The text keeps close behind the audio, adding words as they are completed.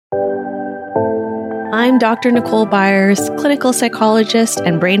I'm Dr. Nicole Byers, clinical psychologist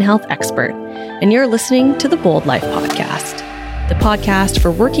and brain health expert, and you're listening to the Bold Life Podcast, the podcast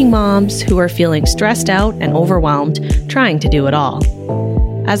for working moms who are feeling stressed out and overwhelmed trying to do it all.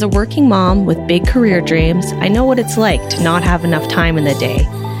 As a working mom with big career dreams, I know what it's like to not have enough time in the day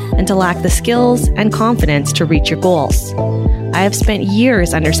and to lack the skills and confidence to reach your goals. I have spent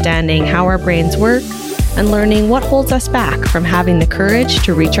years understanding how our brains work and learning what holds us back from having the courage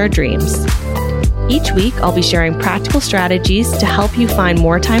to reach our dreams. Each week, I'll be sharing practical strategies to help you find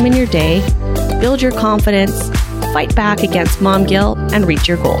more time in your day, build your confidence, fight back against mom guilt, and reach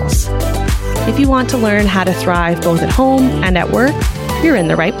your goals. If you want to learn how to thrive both at home and at work, you're in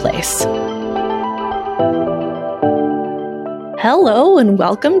the right place. Hello and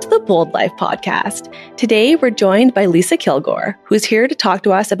welcome to the Bold Life Podcast. Today, we're joined by Lisa Kilgour, who's here to talk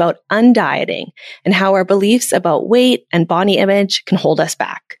to us about undieting and how our beliefs about weight and body image can hold us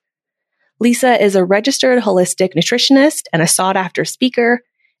back. Lisa is a registered holistic nutritionist and a sought-after speaker,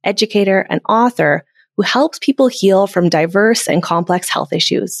 educator, and author who helps people heal from diverse and complex health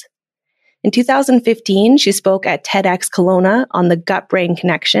issues. In 2015, she spoke at TEDx Kelowna on the gut-brain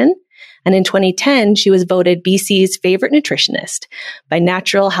connection, and in 2010, she was voted BC's favorite nutritionist by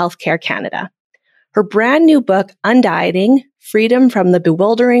Natural Healthcare Canada. Her brand new book, Undieting, Freedom from the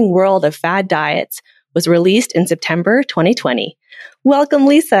Bewildering World of Fad Diets, was released in September 2020. Welcome,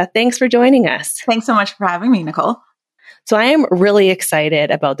 Lisa. Thanks for joining us. Thanks so much for having me, Nicole. So I am really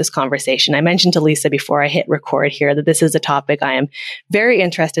excited about this conversation. I mentioned to Lisa before I hit record here that this is a topic I am very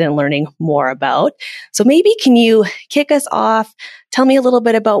interested in learning more about. So maybe can you kick us off? Tell me a little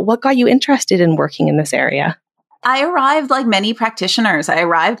bit about what got you interested in working in this area. I arrived like many practitioners. I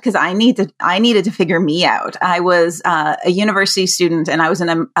arrived because I needed to figure me out. I was a university student and I was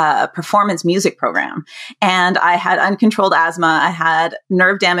in a performance music program, and I had uncontrolled asthma. I had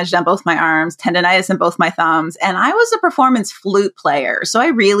nerve damage down both my arms, tendonitis in both my thumbs, and I was a performance flute player. So I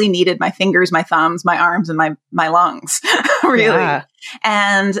really needed my fingers, my thumbs, my arms, and my lungs, really. Yeah.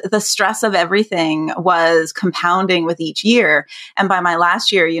 And the stress of everything was compounding with each year. And by my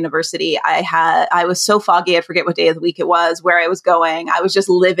last year at university, I was so foggy, I forget what day of the week it was, where I was going. I was just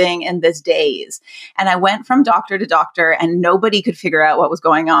living in this daze. And I went from doctor to doctor and nobody could figure out what was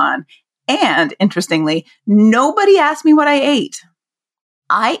going on. And interestingly, nobody asked me what I ate.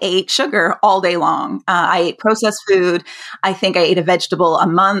 I ate sugar all day long. I ate processed food. I think I ate a vegetable a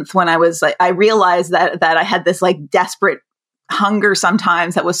month when I realized that I had this like desperate hunger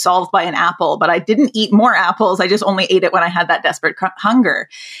sometimes that was solved by an apple, but I didn't eat more apples. I just only ate it when I had that desperate hunger.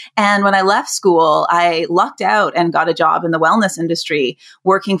 And when I left school, I lucked out and got a job in the wellness industry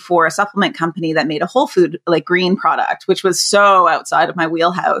working for a supplement company that made a whole food, like green product, which was so outside of my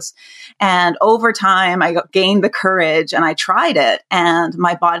wheelhouse. And over time, I gained the courage and I tried it, and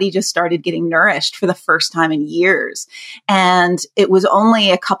my body just started getting nourished for the first time in years. And it was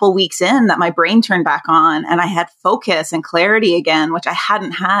only a couple weeks in that my brain turned back on and I had focus and clarity again, which I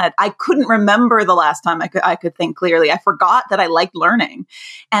hadn't had. I couldn't remember the last time I could think clearly. I forgot that I liked learning,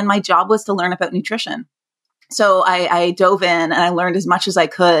 and my job was to learn about nutrition. So I dove in and I learned as much as I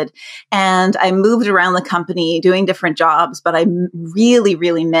could, and I moved around the company doing different jobs, but I really,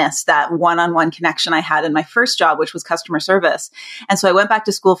 really missed that one-on-one connection I had in my first job, which was customer service. And so I went back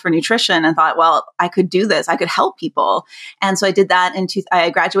to school for nutrition and thought, well, I could do this. I could help people. And so I did that. I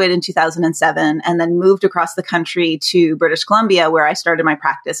graduated in 2007 and then moved across the country to British Columbia, where I started my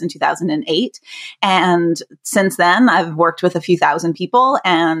practice in 2008. And since then, I've worked with a few thousand people,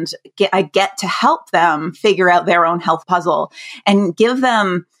 and I get to help them figure out their own health puzzle and give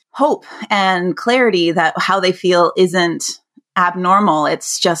them hope and clarity that how they feel isn't abnormal.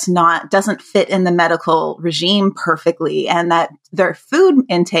 It's just doesn't fit in the medical regime perfectly, and that their food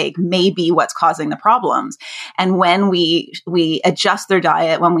intake may be what's causing the problems. And when we adjust their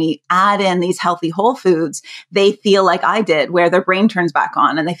diet, when we add in these healthy whole foods, they feel like I did, where their brain turns back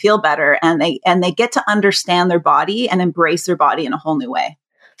on and they feel better, and they get to understand their body and embrace their body in a whole new way.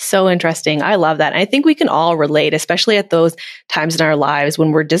 So interesting. I love that. And I think we can all relate, especially at those times in our lives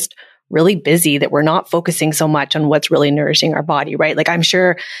when we're just really busy, that we're not focusing so much on what's really nourishing our body, right? Like, I'm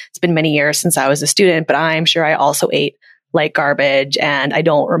sure it's been many years since I was a student, but I'm sure I also ate like garbage, and I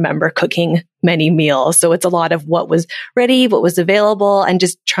don't remember cooking many meals. So it's a lot of what was ready, what was available, and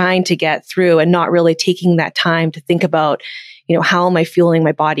just trying to get through and not really taking that time to think about, how am I fueling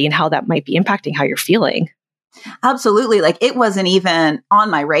my body and how that might be impacting how you're feeling. Absolutely. Like it wasn't even on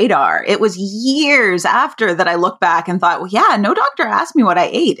my radar. It was years after that I looked back and thought, well, yeah, no doctor asked me what I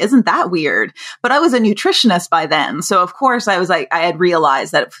ate. Isn't that weird? But I was a nutritionist by then. So of course I was like, I had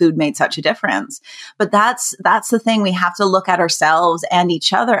realized that food made such a difference. But that's the thing. We have to look at ourselves and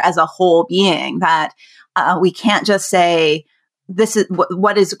each other as a whole being, that we can't just say, this is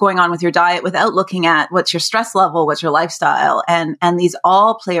what is going on with your diet without looking at what's your stress level, what's your lifestyle. And these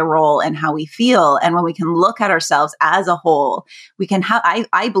all play a role in how we feel. And when we can look at ourselves as a whole, we can have,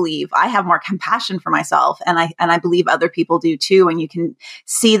 I believe I have more compassion for myself, and I believe other people do too. And you can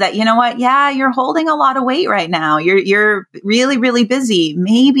see that, you know what? Yeah, you're holding a lot of weight right now. You're really, really busy.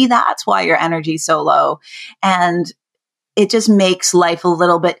 Maybe that's why your energy's so low. And it just makes life a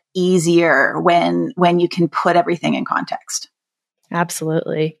little bit easier when you can put everything in context.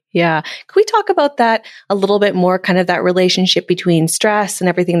 Absolutely. Yeah. Can we talk about that a little bit more, kind of that relationship between stress and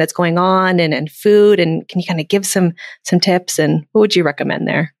everything that's going on and food? And can you kind of give some tips, and what would you recommend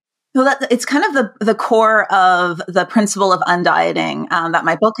there? Well, it's kind of the core of the principle of undieting that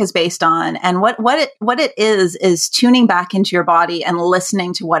my book is based on. And what it is tuning back into your body and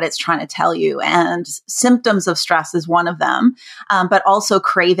listening to what it's trying to tell you. And symptoms of stress is one of them, but also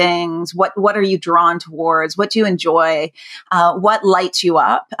cravings. What are you drawn towards? What do you enjoy? What lights you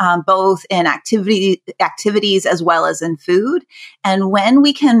up, both in activities as well as in food. And when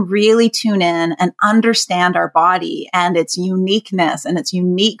we can really tune in and understand our body and its uniqueness and its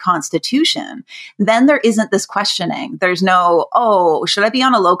unique constitution, then there isn't this questioning. There's no, oh, should I be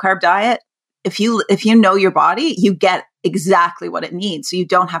on a low carb diet? If you know your body, you get exactly what it needs. So you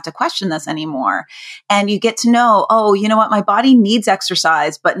don't have to question this anymore. And you get to know, oh, you know what? My body needs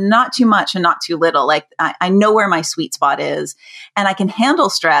exercise, but not too much and not too little. Like I know where my sweet spot is, and I can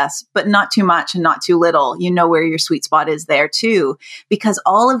handle stress, but not too much and not too little. You know where your sweet spot is there too, because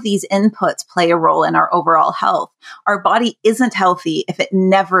all of these inputs play a role in our overall health. Our body isn't healthy if it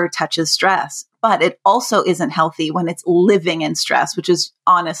never touches stress. But it also isn't healthy when it's living in stress, which is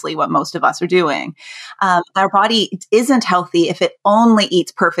honestly what most of us are doing. Our body isn't healthy if it only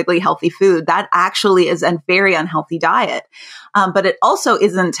eats perfectly healthy food. That actually is a very unhealthy diet. But it also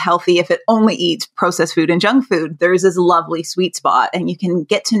isn't healthy if it only eats processed food and junk food. There's this lovely sweet spot, and you can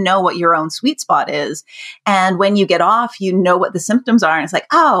get to know what your own sweet spot is. And when you get off, you know what the symptoms are. And it's like,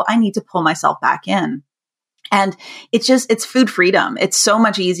 oh, I need to pull myself back in. And it's food freedom. It's so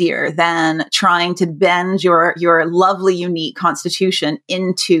much easier than trying to bend your lovely, unique constitution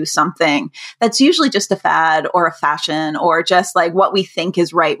into something that's usually just a fad or a fashion or just like what we think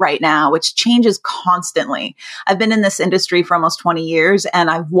is right now, which changes constantly. I've been in this industry for almost 20 years, and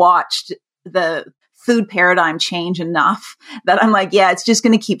I've watched the food paradigm change enough that I'm like, yeah, it's just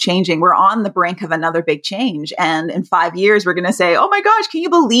going to keep changing. We're on the brink of another big change. And in 5 years, we're going to say, oh my gosh, can you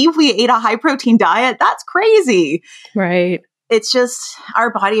believe we ate a high protein diet? That's crazy. Right. It's just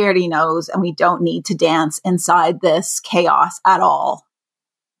our body already knows, and we don't need to dance inside this chaos at all.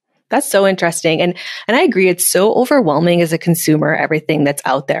 That's so interesting. And I agree. It's so overwhelming as a consumer, everything that's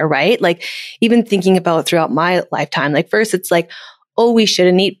out there, right? Like even thinking about throughout my lifetime, like first it's like, oh, we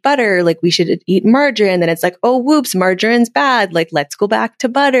shouldn't eat butter. Like we should eat margarine. Then it's like, oh, whoops, margarine's bad. Like, let's go back to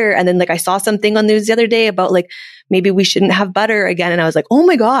butter. And then like I saw something on the news the other day about like, maybe we shouldn't have butter again. And I was like, oh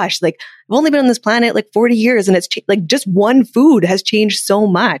my gosh, like I've only been on this planet like 40 years and it's like just one food has changed so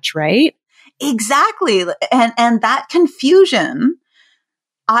much, right? Exactly. And that confusion,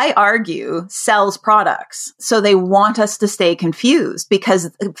 I argue, sells products. So they want us to stay confused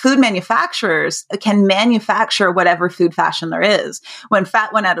because food manufacturers can manufacture whatever food fashion there is. When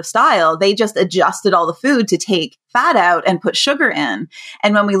fat went out of style, they just adjusted all the food to take fat out and put sugar in.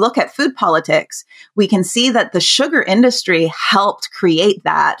 And when we look at food politics, we can see that the sugar industry helped create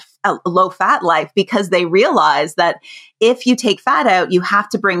that low fat life because they realized that if you take fat out, you have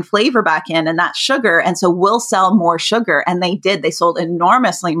to bring flavor back in, and that's sugar. And so we'll sell more sugar. And they did. They sold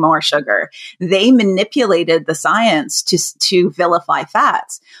enormously more sugar. They manipulated the science to vilify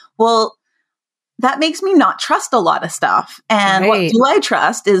fats. Well, that makes me not trust a lot of stuff. And right. What do I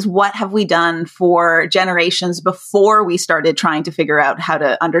trust is what have we done for generations before we started trying to figure out how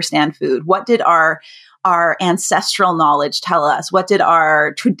to understand food? What did our ancestral knowledge tell us? What did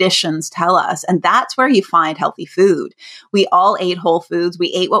our traditions tell us? And that's where you find healthy food. We all ate whole foods.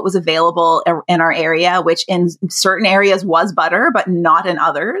 We ate what was available in our area, which in certain areas was butter, but not in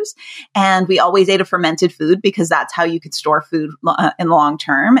others. And we always ate a fermented food because that's how you could store food in the long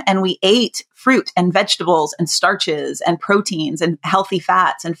term. And we ate fruit and vegetables and starches and proteins and healthy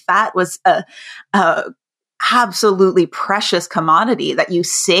fats. And fat was absolutely precious commodity that you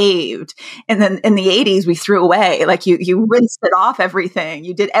saved. And then in the 80s, we threw away. Like you rinsed it off everything.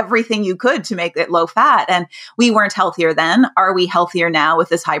 You did everything you could to make it low fat. And we weren't healthier then. Are we healthier now with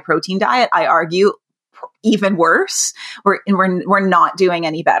this high protein diet? I argue even worse. We're not doing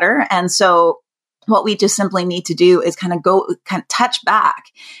any better. And so what we just simply need to do is kind of touch back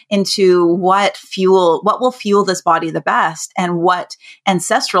into what will fuel this body the best, and what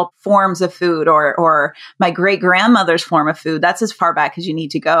ancestral forms of food or my great grandmother's form of food. That's as far back as you need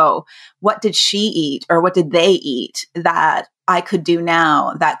to go. What did she eat, or what did they eat that I could do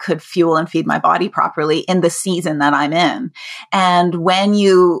now that could fuel and feed my body properly in the season that I'm in? And when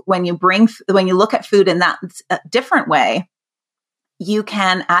you look at food in that different way, you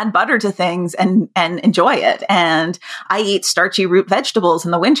can add butter to things and enjoy it. And I eat starchy root vegetables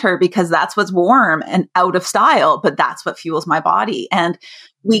in the winter because that's what's warm and out of style, but that's what fuels my body. And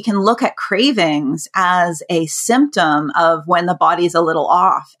we can look at cravings as a symptom of when the body's a little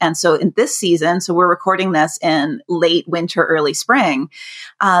off. And so in this season, so we're recording this in late winter, early spring,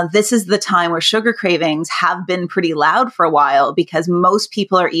 this is the time where sugar cravings have been pretty loud for a while, because most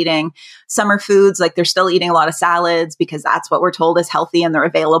people are eating summer foods. Like, they're still eating a lot of salads because that's what we're told is healthy and they're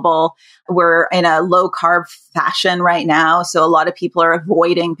available. We're in a low carb fashion right now. So a lot of people are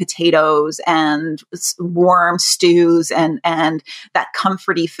avoiding potatoes and warm stews and that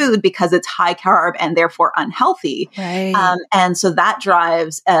comforty food because it's high carb and therefore unhealthy. Right. And so that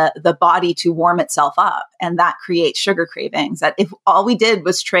drives the body to warm itself up, and that creates sugar cravings. That if all we did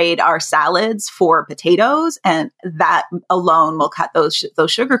was trade our salads for potatoes, and that alone will cut those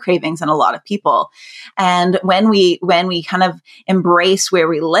sugar cravings in a lot of people. And when we kind of embrace where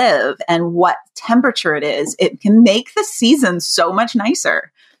we live and what temperature it is, it can make the season so much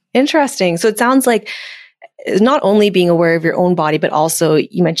nicer. Interesting. So it sounds like not only being aware of your own body, but also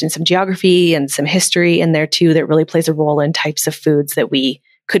you mentioned some geography and some history in there too that really plays a role in types of foods that we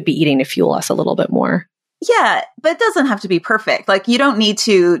could be eating to fuel us a little bit more. Yeah, but it doesn't have to be perfect. Like, you don't need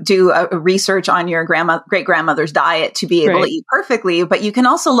to do a research on your great grandmother's diet to be able to eat perfectly, but you can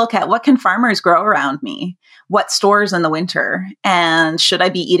also look at what can farmers grow around me? What stores in the winter? And should I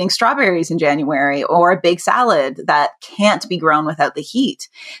be eating strawberries in January, or a big salad that can't be grown without the heat?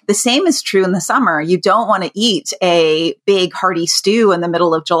 The same is true in the summer. You don't want to eat a big hearty stew in the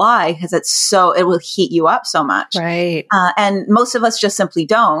middle of July because it will heat you up so much. Right. And most of us just simply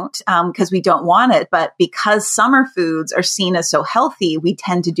don't, because we don't want it. But because summer foods are seen as so healthy, we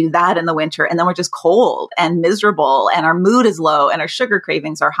tend to do that in the winter. And then we're just cold and miserable, and our mood is low, and our sugar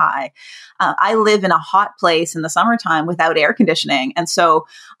cravings are high. I live in a hot place in the summertime without air conditioning. And so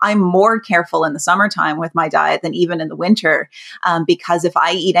I'm more careful in the summertime with my diet than even in the winter. Because if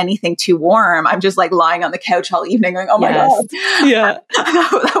I eat anything too warm, I'm just like lying on the couch all evening going, oh my God. Yeah.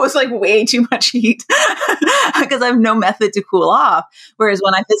 That was like way too much heat because I have no method to cool off. Whereas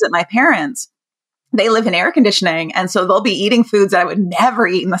when I visit my parents, they live in air conditioning. And so they'll be eating foods that I would never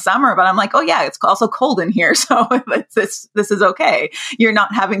eat in the summer. But I'm like, oh yeah, it's also cold in here. So this is okay. You're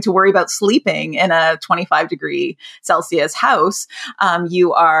not having to worry about sleeping in a 25-degree-Celsius house.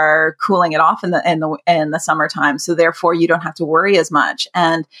 You are cooling it off in the summertime. So therefore you don't have to worry as much.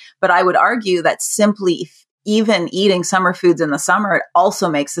 But I would argue that simply even eating summer foods in the summer, it also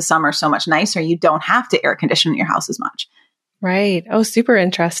makes the summer so much nicer. You don't have to air condition your house as much. Right. Oh, super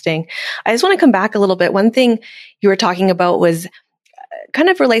interesting. I just want to come back a little bit. One thing you were talking about was kind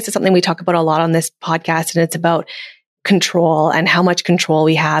of relates to something we talk about a lot on this podcast, and it's about control and how much control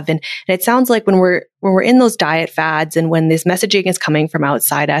we have. And it sounds like when we're in those diet fads and when this messaging is coming from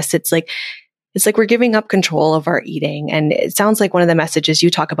outside us, it's like we're giving up control of our eating. And it sounds like one of the messages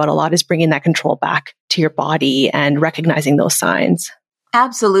you talk about a lot is bringing that control back to your body and recognizing those signs.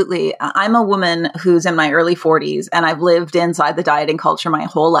 Absolutely. I'm a woman who's in my early 40s, and I've lived inside the dieting culture my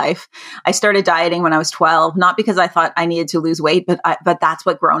whole life. I started dieting when I was 12, not because I thought I needed to lose weight, but that's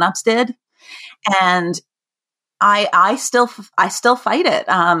what grown-ups did. And I still fight it.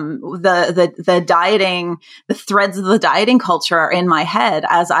 The dieting, the threads of the dieting culture are in my head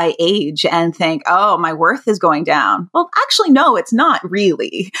as I age and think, oh, my worth is going down. Well, actually, no, it's not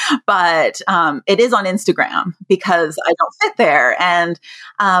really, but it is on Instagram because I don't fit there. And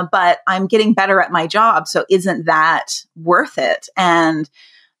but I'm getting better at my job, so isn't that worth it? And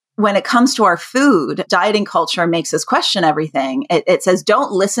when it comes to our food, dieting culture makes us question everything. It says,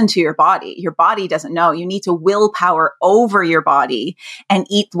 don't listen to your body. Your body doesn't know. You need to willpower over your body and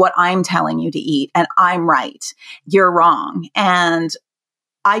eat what I'm telling you to eat. And I'm right. You're wrong. And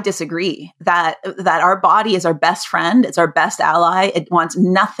I disagree that our body is our best friend. It's our best ally. It wants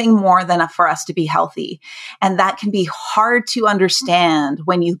nothing more than for us to be healthy. And that can be hard to understand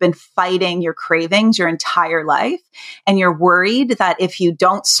when you've been fighting your cravings your entire life. And you're worried that if you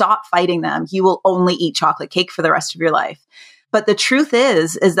don't stop fighting them, you will only eat chocolate cake for the rest of your life. But the truth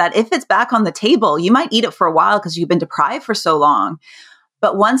is that if it's back on the table, you might eat it for a while because you've been deprived for so long.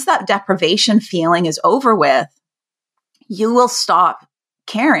 But once that deprivation feeling is over with, you will stop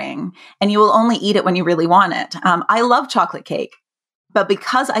caring and you will only eat it when you really want it. I love chocolate cake, but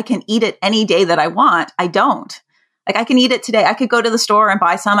because I can eat it any day that I want, I don't. Like I can eat it today. I could go to the store and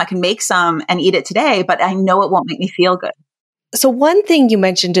buy some. I can make some and eat it today, but I know it won't make me feel good. So one thing you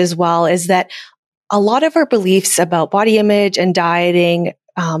mentioned as well is that a lot of our beliefs about body image and dieting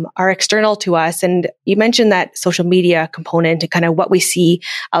are external to us. And you mentioned that social media component and kind of what we see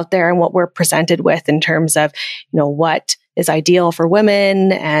out there and what we're presented with in terms of, what is ideal for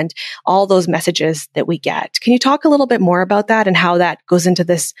women and all those messages that we get. Can you talk a little bit more about that and how that goes into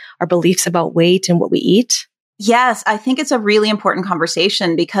our beliefs about weight and what we eat? Yes, I think it's a really important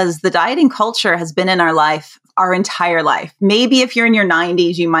conversation because the dieting culture has been in our life our entire life. Maybe if you're in your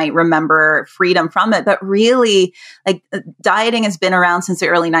 90s, you might remember freedom from it, but really, like dieting has been around since the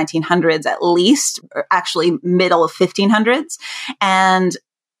early 1900s, at least, actually middle of 1500s. And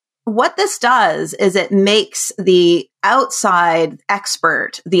what this does is it makes the outside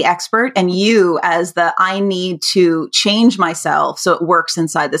expert the expert and you as I need to change myself so it works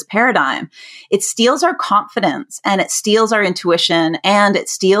inside this paradigm. It steals our confidence and it steals our intuition and it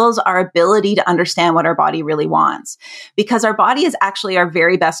steals our ability to understand what our body really wants, because our body is actually our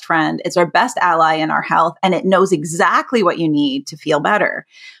very best friend. It's our best ally in our health and it knows exactly what you need to feel better.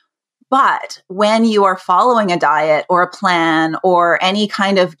 But when you are following a diet or a plan or any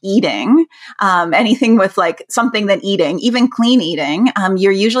kind of eating, anything with like something than eating, even clean eating,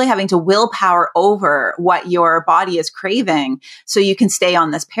 you're usually having to willpower over what your body is craving so you can stay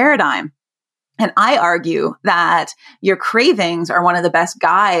on this paradigm. And I argue that your cravings are one of the best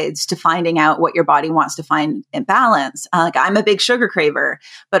guides to finding out what your body wants to find in balance. Like I'm a big sugar craver,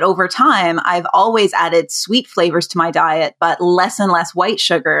 but over time, I've always added sweet flavors to my diet, but less and less white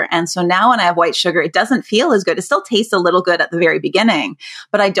sugar. And so now when I have white sugar, it doesn't feel as good. It still tastes a little good at the very beginning,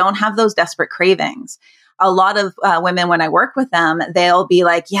 but I don't have those desperate cravings. A lot of women, when I work with them, they'll be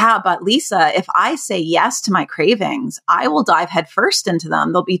like, yeah, but Lisa, if I say yes to my cravings, I will dive headfirst into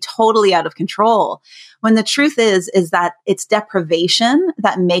them. They'll be totally out of control. When the truth is that it's deprivation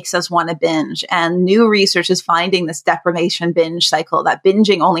that makes us want to binge. And new research is finding this deprivation binge cycle, that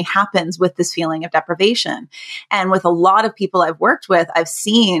binging only happens with this feeling of deprivation. And with a lot of people I've worked with, I've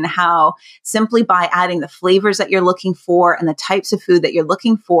seen how simply by adding the flavors that you're looking for and the types of food that you're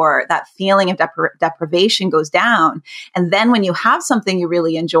looking for, that feeling of deprivation goes down. And then when you have something you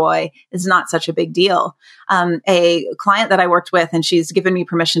really enjoy, it's not such a big deal. A client that I worked with, and she's given me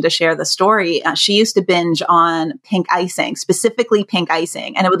permission to share the story, she used to binge on pink icing, specifically pink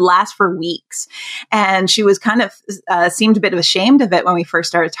icing, and it would last for weeks. And she was kind of seemed a bit ashamed of it when we first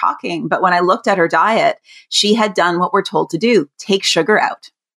started talking. But when I looked at her diet, she had done what we're told to do: take sugar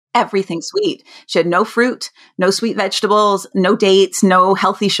out. Everything sweet. She had no fruit, no sweet vegetables, no dates, no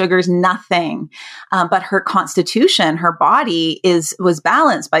healthy sugars, nothing. But her constitution, her body was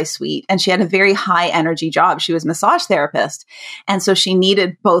balanced by sweet, and she had a very high energy job. She was a massage therapist. And so she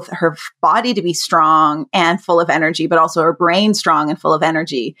needed both her body to be strong and full of energy, but also her brain strong and full of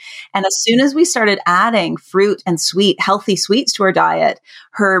energy. And as soon as we started adding fruit and sweet, healthy sweets to her diet,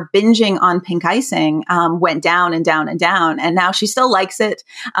 her binging on pink icing went down and down and down. And now she still likes it.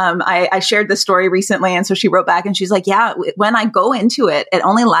 I shared this story recently. And so she wrote back and she's like, yeah, when I go into it, it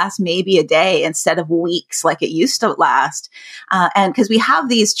only lasts maybe a day instead of weeks like it used to last. And because we have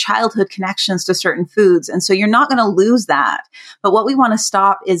these childhood connections to certain foods. And so you're not going to lose that. But what we want to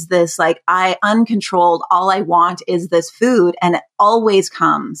stop is this, like, uncontrolled, all I want is this food. And it always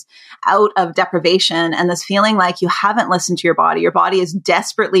comes out of deprivation and this feeling like you haven't listened to your body. Your body is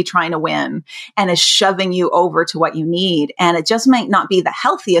desperately trying to win and is shoving you over to what you need. And it just might not be the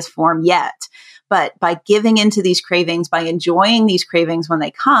healthiest form yet. But by giving into these cravings, by enjoying these cravings when they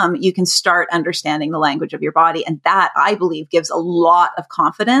come, you can start understanding the language of your body. And that, I believe, gives a lot of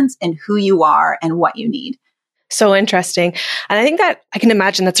confidence in who you are and what you need. So interesting. And I think that I can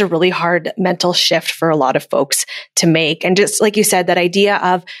imagine that's a really hard mental shift for a lot of folks to make. And just like you said, that idea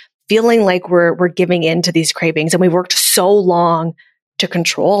of feeling like we're giving in to these cravings and we worked so long to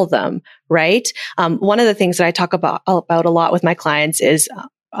control them, right? One of the things that I talk about a lot with my clients is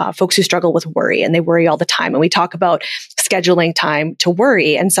folks who struggle with worry, and they worry all the time. And we talk about scheduling time to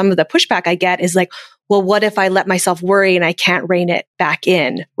worry. And some of the pushback I get is like, well, what if I let myself worry and I can't rein it back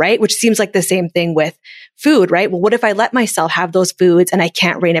in, right? Which seems like the same thing with food, right? Well, what if I let myself have those foods and I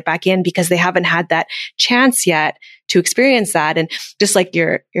can't rein it back in because they haven't had that chance yet to experience that? And just like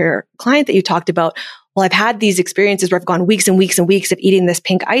your client that you talked about, well, I've had these experiences where I've gone weeks and weeks and weeks of eating this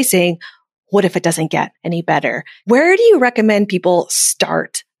pink icing. What if it doesn't get any better? Where do you recommend people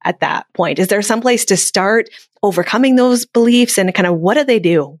start at that point? Is there some place to start overcoming those beliefs, and kind of what do they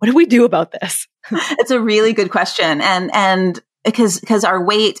do? What do we do about this? It's a really good question. And because our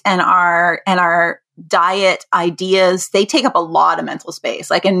weight and our diet ideas, they take up a lot of mental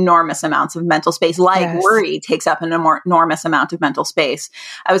space, like enormous amounts of mental space, like Yes. worry takes up an enormous amount of mental space.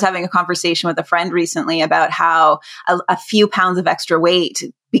 I was having a conversation with a friend recently about how a few pounds of extra weight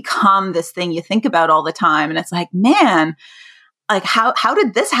become this thing you think about all the time. And it's like, man, like how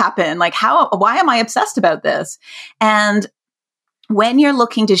did this happen? Like why am I obsessed about this? And when you're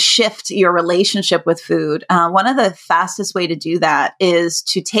looking to shift your relationship with food, one of the fastest way to do that is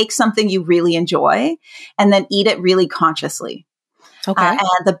to take something you really enjoy and then eat it really consciously. Okay. And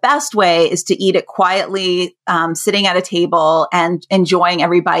the best way is to eat it quietly, sitting at a table and enjoying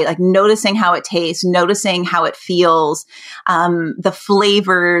every bite, like noticing how it tastes, noticing how it feels, the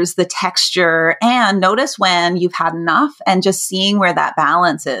flavors, the texture, and notice when you've had enough and just seeing where that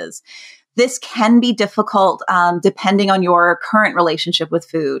balance is. This can be difficult depending on your current relationship with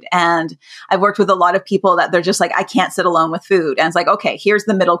food. And I've worked with a lot of people that they're just like, I can't sit alone with food. And it's like, okay, here's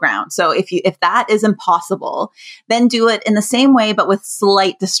the middle ground. So if that is impossible, then do it in the same way, but with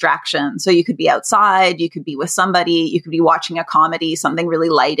slight distraction. So you could be outside, you could be with somebody, you could be watching a comedy, something really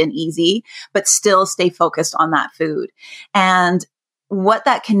light and easy, but still stay focused on that food. And what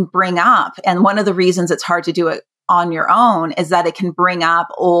that can bring up, and one of the reasons it's hard to do it on your own, is that it can bring up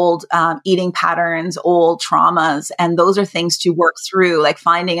old eating patterns, old traumas. And those are things to work through, like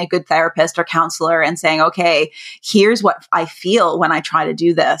finding a good therapist or counselor and saying, okay, here's what I feel when I try to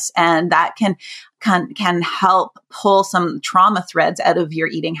do this. And that can help pull some trauma threads out of your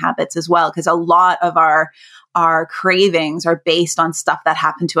eating habits as well. Because a lot of our cravings are based on stuff that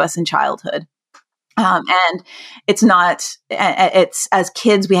happened to us in childhood. And it's as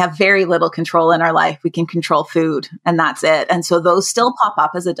kids, we have very little control in our life. We can control food and that's it. And so those still pop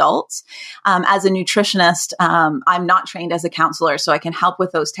up as adults. As a nutritionist, I'm not trained as a counselor, so I can help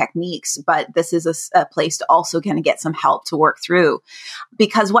with those techniques, but this is a place to also kind of get some help to work through.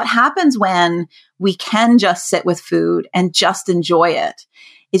 Because what happens when we can just sit with food and just enjoy it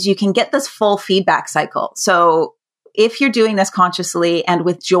is you can get this full feedback cycle. So if you're doing this consciously and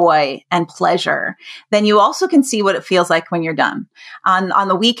with joy and pleasure, then you also can see what it feels like when you're done. On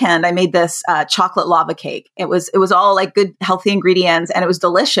the weekend, I made this chocolate lava cake. It was all like good, healthy ingredients, and it was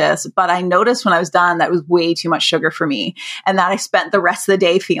delicious. But I noticed when I was done that it was way too much sugar for me, and that I spent the rest of the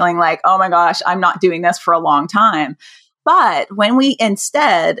day feeling like, oh my gosh, I'm not doing this for a long time. But when we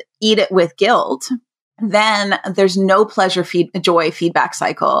instead eat it with guilt, then there's no joy feedback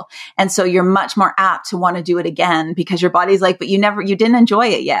cycle. And so you're much more apt to want to do it again because your body's like, but you didn't enjoy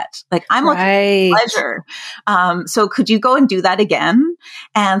it yet. Like, I'm looking for pleasure. So could you go and do that again?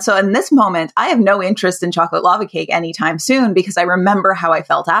 And so in this moment, I have no interest in chocolate lava cake anytime soon because I remember how I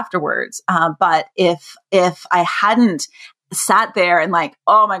felt afterwards. But if I hadn't sat there and like,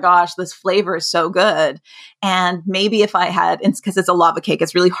 oh my gosh, this flavor is so good. And maybe if I had, because it's a lava cake,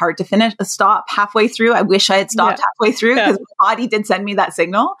 it's really hard to stop halfway through. I wish I had stopped halfway through because my body did send me that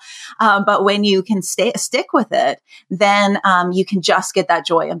signal. But when you can stick with it, then you can just get that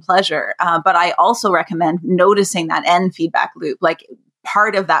joy and pleasure. But I also recommend noticing that end feedback loop. Like,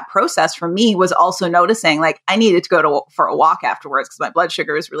 part of that process for me was also noticing like I needed to go for a walk afterwards because my blood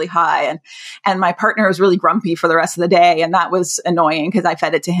sugar was really high and my partner was really grumpy for the rest of the day. And that was annoying because I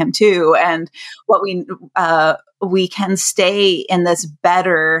fed it to him too. And what we can stay in this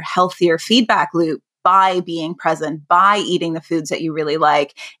better, healthier feedback loop by being present, by eating the foods that you really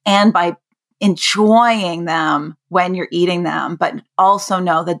like, and by enjoying them when you're eating them, but also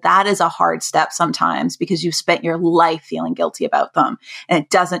know that that is a hard step sometimes because you've spent your life feeling guilty about them and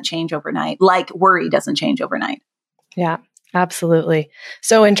it doesn't change overnight, like worry doesn't change overnight. Yeah, absolutely.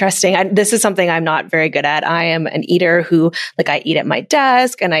 So interesting. This is something I'm not very good at. I am an eater who, like, I eat at my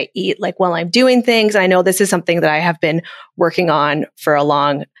desk and I eat like while I'm doing things. I know this is something that I have been working on for a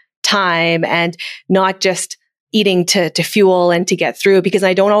long time, and not just eating to fuel and to get through, because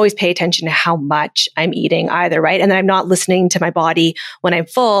I don't always pay attention to how much I'm eating either, right? And then I'm not listening to my body when I'm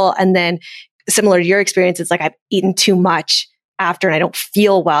full. And then similar to your experience, it's like I've eaten too much after and I don't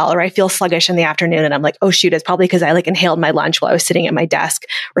feel well, or I feel sluggish in the afternoon and I'm like, oh shoot, it's probably because I like inhaled my lunch while I was sitting at my desk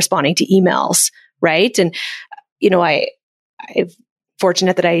responding to emails. Right. And, I'm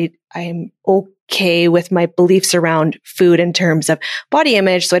fortunate that I'm okay with my beliefs around food in terms of body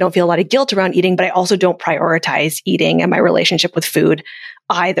image. So I don't feel a lot of guilt around eating, but I also don't prioritize eating and my relationship with food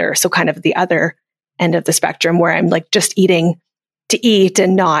either. So kind of the other end of the spectrum where I'm like just eating to eat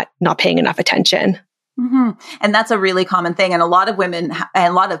and not paying enough attention. Mm-hmm. And that's a really common thing. And a lot of women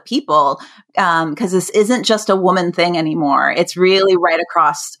and a lot of people, because this isn't just a woman thing anymore. It's really right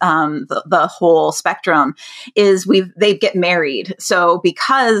across the whole spectrum they get married. So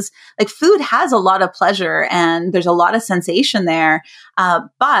because like food has a lot of pleasure and there's a lot of sensation there.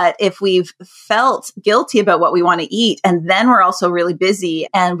 But if we've felt guilty about what we want to eat and then we're also really busy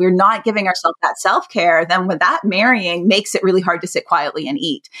and we're not giving ourselves that self-care, then with that marrying makes it really hard to sit quietly and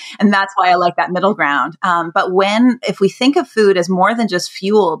eat. And that's why I like that middle ground. But if we think of food as more than just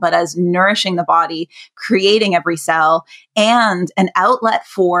fuel, but as nourishing the body, creating every cell, and an outlet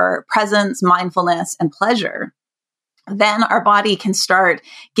for presence, mindfulness, and pleasure, then our body can start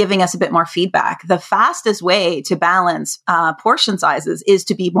giving us a bit more feedback. The fastest way to balance portion sizes is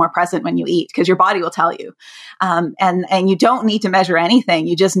to be more present when you eat, because your body will tell you. And you don't need to measure anything.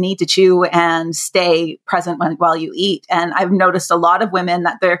 You just need to chew and stay present while you eat. And I've noticed a lot of women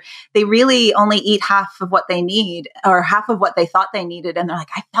that they really only eat half of what they need or half of what they thought they needed. And they're like,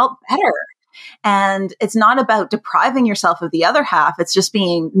 I felt better. And it's not about depriving yourself of the other half. It's just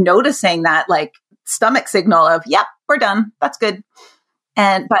noticing that like stomach signal of, yep, we're done. That's good.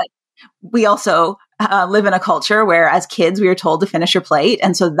 But we also live in a culture where as kids, we were told to finish your plate.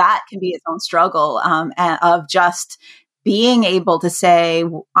 And so that can be its own struggle of just being able to say,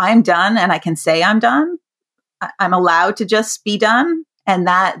 I'm done. And I can say I'm done. I'm allowed to just be done. And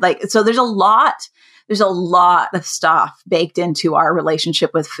so there's a lot of stuff baked into our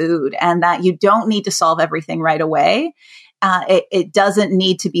relationship with food, and that you don't need to solve everything right away. It doesn't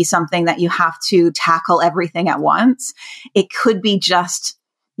need to be something that you have to tackle everything at once. It could be just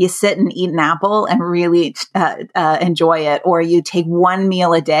you sit and eat an apple and really enjoy it, or you take one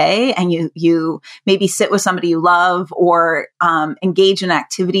meal a day and you maybe sit with somebody you love, or engage in an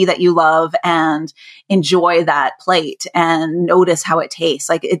activity that you love and enjoy that plate and notice how it tastes.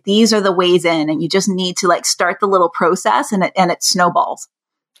 Like these are the ways in, and you just need to like start the little process, and it snowballs.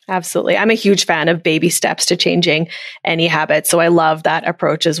 Absolutely. I'm a huge fan of baby steps to changing any habit. So I love that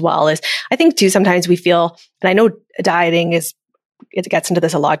approach as well. I think too, sometimes we feel, and I know dieting it gets into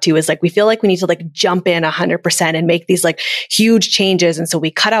this a lot too, is like, we feel like we need to like jump in 100% and make these like huge changes. And so we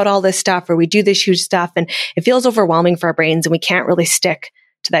cut out all this stuff, or we do this huge stuff, and it feels overwhelming for our brains, and we can't really stick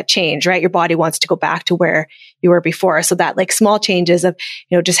to that change, right? Your body wants to go back to where you were before. So that like small changes of,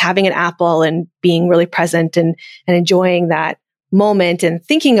 just having an apple and being really present and enjoying that moment and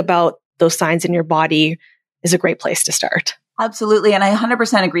thinking about those signs in your body is a great place to start. Absolutely. And I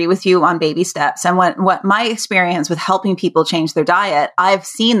 100% agree with you on baby steps. And what my experience with helping people change their diet, I've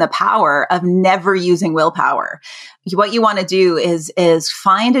seen the power of never using willpower. What you want to do is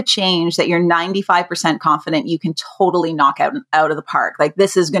find a change that you're 95% confident you can totally knock out of the park. Like,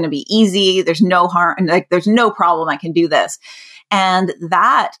 this is going to be easy. There's no harm. Like, there's no problem. I can do this. And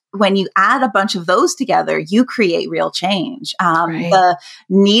that when you add a bunch of those together, you create real change. Right. The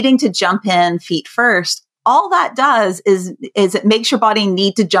needing to jump in feet first, all that does is it makes your body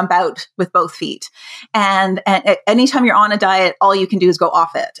need to jump out with both feet. And anytime you're on a diet, all you can do is go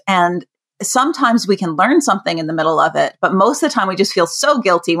off it. And sometimes we can learn something in the middle of it, but most of the time we just feel so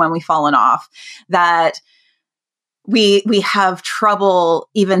guilty when we've fallen off that we have trouble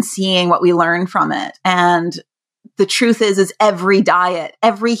even seeing what we learn from it. And the truth is every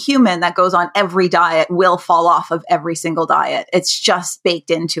human that goes on every diet will fall off of every single diet. It's just baked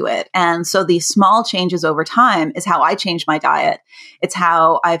into it. And so these small changes over time is how I changed my diet. It's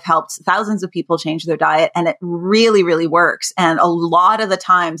how I've helped thousands of people change their diet. And it really, really works. And a lot of the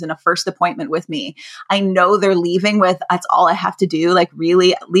times in a first appointment with me, I know they're leaving with, that's all I have to do. Like,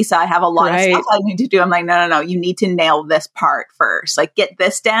 really, Lisa, I have a lot of stuff I need to do. I'm like, no. You need to nail this part first. Like, get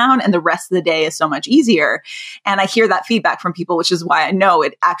this down, and the rest of the day is so much easier. And I hear that feedback from people, which is why I know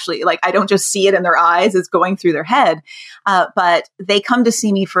it actually, like, I don't just see it in their eyes, it's going through their head. But they come to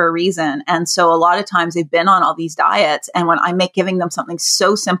see me for a reason. And so a lot of times they've been on all these diets. And when I'm giving them something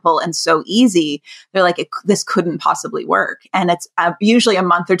so simple and so easy, they're like, this couldn't possibly work. And it's usually a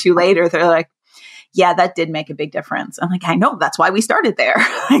month or two later, they're like, yeah, that did make a big difference. I'm like, I know, that's why we started there.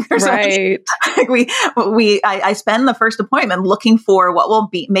 Right. I spend the first appointment looking for what will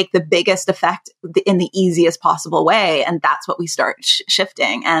make the biggest effect in the easiest possible way. And that's what we start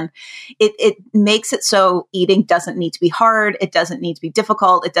shifting. And it makes it so eating doesn't need to be hard. It doesn't need to be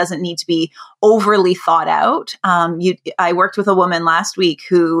difficult. It doesn't need to be overly thought out. I worked with a woman last week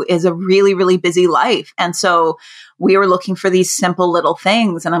who is a really, really busy life. And so we were looking for these simple little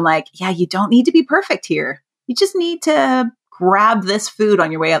things. And I'm like, yeah, you don't need to be perfect here. You just need to grab this food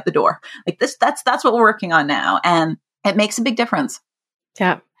on your way out the door. Like this, that's what we're working on now. And it makes a big difference.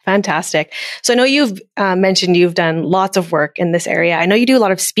 Yeah. Fantastic. So I know you've mentioned you've done lots of work in this area. I know you do a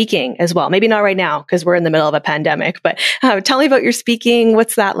lot of speaking as well. Maybe not right now because we're in the middle of a pandemic, but tell me about your speaking.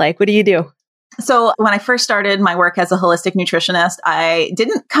 What's that like? What do you do? So when I first started my work as a holistic nutritionist, I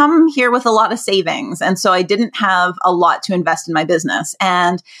didn't come here with a lot of savings. And so I didn't have a lot to invest in my business.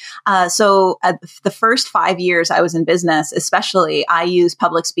 And so the first 5 years I was in business, especially, I used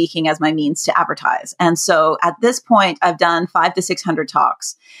public speaking as my means to advertise. And so at this point, I've done 500 to 600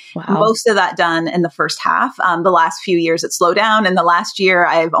 talks. Wow. Most of that done in the first half. The last few years it slowed down. And the last year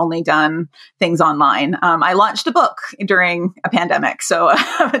I've only done things online. I launched a book during a pandemic. So I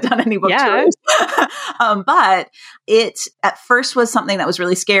haven't done any book tours. But it at first was something that was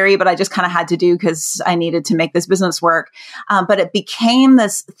really scary, but I just kind of had to do because I needed to make this business work. But it became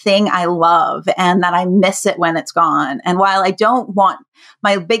this thing I love and that I miss it when it's gone. And while I don't want,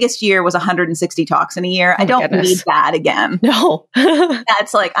 my biggest year was 160 talks in a year. I don't need that again. No.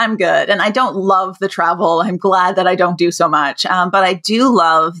 That's like, I'm good. And I don't love the travel. I'm glad that I don't do so much. But I do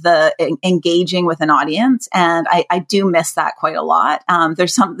love the engaging with an audience. And I do miss that quite a lot.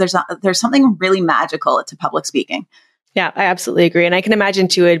 There's something really magical to public speaking. Yeah, I absolutely agree. And I can imagine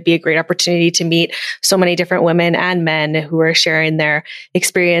too, it'd be a great opportunity to meet so many different women and men who are sharing their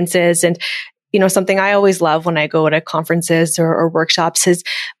experiences. And, you know, something I always love when I go to conferences or workshops is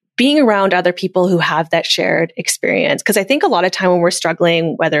being around other people who have that shared experience. Because I think a lot of time when we're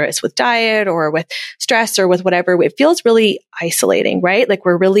struggling, whether it's with diet or with stress or with whatever, it feels really isolating, right? Like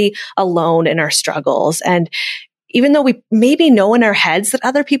we're really alone in our struggles. And even though we maybe know in our heads that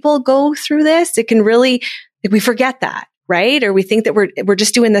other people go through this, it can really, like, we forget that, right? Or we think that we're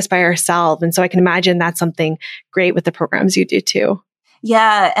just doing this by ourselves. And so I can imagine that's something great with the programs you do too.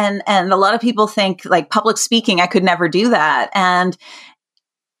 Yeah. And a lot of people think like public speaking, I could never do that. And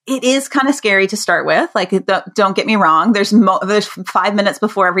it is kind of scary to start with. Like, don't get me wrong. There's 5 minutes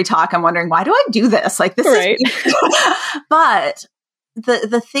before every talk. I'm wondering, why do I do this? Like this right. is, but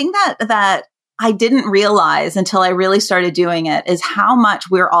the thing that I didn't realize until I really started doing it is how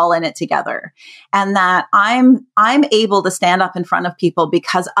much we're all in it together. And that I'm able to stand up in front of people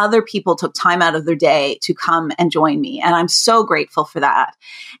because other people took time out of their day to come and join me. And I'm so grateful for that.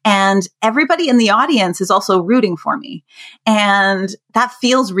 And everybody in the audience is also rooting for me. And that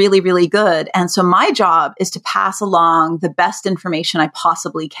feels really, really good. And so my job is to pass along the best information I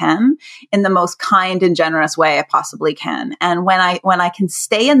possibly can in the most kind and generous way I possibly can. And when I can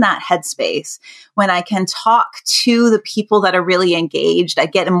stay in that headspace, when I can talk to the people that are really engaged, I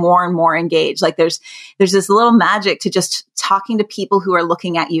get more and more engaged. Like there's this little magic to just talking to people who are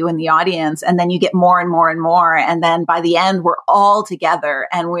looking at you in the audience. And then you get more and more and more. And then by the end, we're all together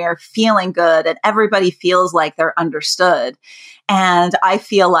and we're feeling good and everybody feels like they're understood. And I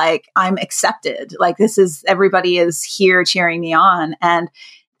feel like I'm accepted. Like everybody is here cheering me on. And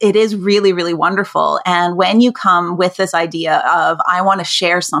it is really, really wonderful. And when you come with this idea of, I want to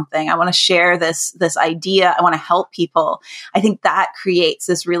share something, I want to share this idea, I want to help people, I think that creates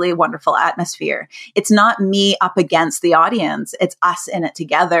this really wonderful atmosphere. It's not me up against the audience. It's us in it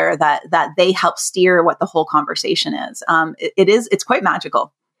together that they help steer what the whole conversation is. It's quite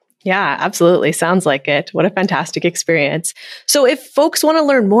magical. Yeah, absolutely. Sounds like it. What a fantastic experience. So if folks want to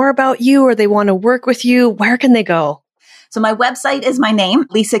learn more about you or they want to work with you, where can they go? So my website is my name,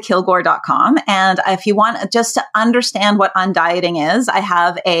 lisakilgour.com. And if you want just to understand what undieting is, I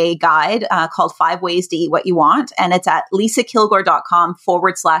have a guide called 5 Ways to Eat What You Want. And it's at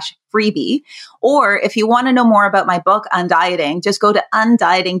lisakilgour.com/freebie. Or if you want to know more about my book, Undieting, just go to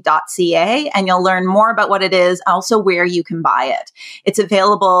undieting.ca and you'll learn more about what it is, also where you can buy it. It's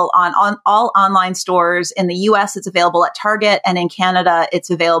available on all online stores. In the US, it's available at Target. And in Canada, it's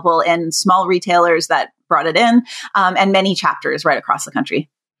available in small retailers that brought it in, and many chapters right across the country.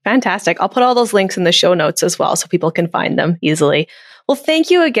 Fantastic. I'll put all those links in the show notes as well so people can find them easily. Well, thank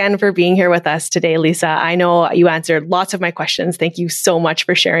you again for being here with us today, Lisa. I know you answered lots of my questions. Thank you so much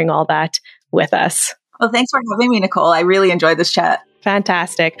for sharing all that with us. Well, thanks for having me, Nicole. I really enjoyed this chat.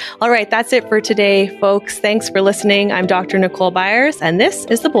 Fantastic. All right, that's it for today, folks. Thanks for listening. I'm Dr. Nicole Byers, and this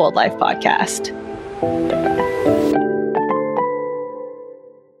is the Bold Life Podcast. you.